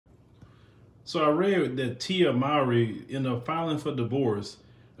So I read that Mowry ended up filing for divorce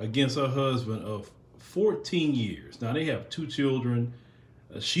against her husband of 14 years. Now they have 2 children.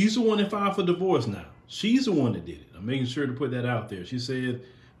 She's the one that filed for divorce now. She's the one that did it. I'm making sure to put that out there. She said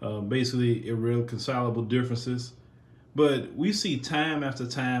basically irreconcilable differences. But we see time after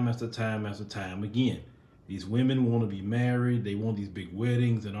time after time after time again. These women want to be married. They want these big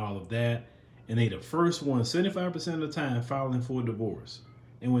weddings and all of that. And they the first one, 75% of the time, filing for a divorce.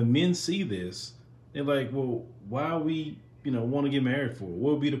 And when men see this, they're like, well, why are we, want to get married for?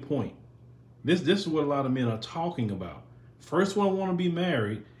 What would be the point? This is what a lot of men are talking about. First one want to be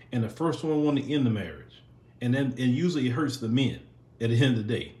married, and the first one want to end the marriage. And usually it hurts the men at the end of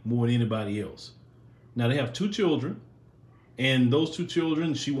the day more than anybody else. Now they have 2 children, and those 2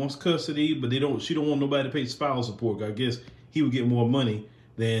 children, she wants custody, but she don't want nobody to pay spousal support. I guess he would get more money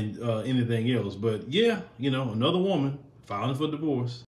than anything else. But yeah, another woman filing for divorce.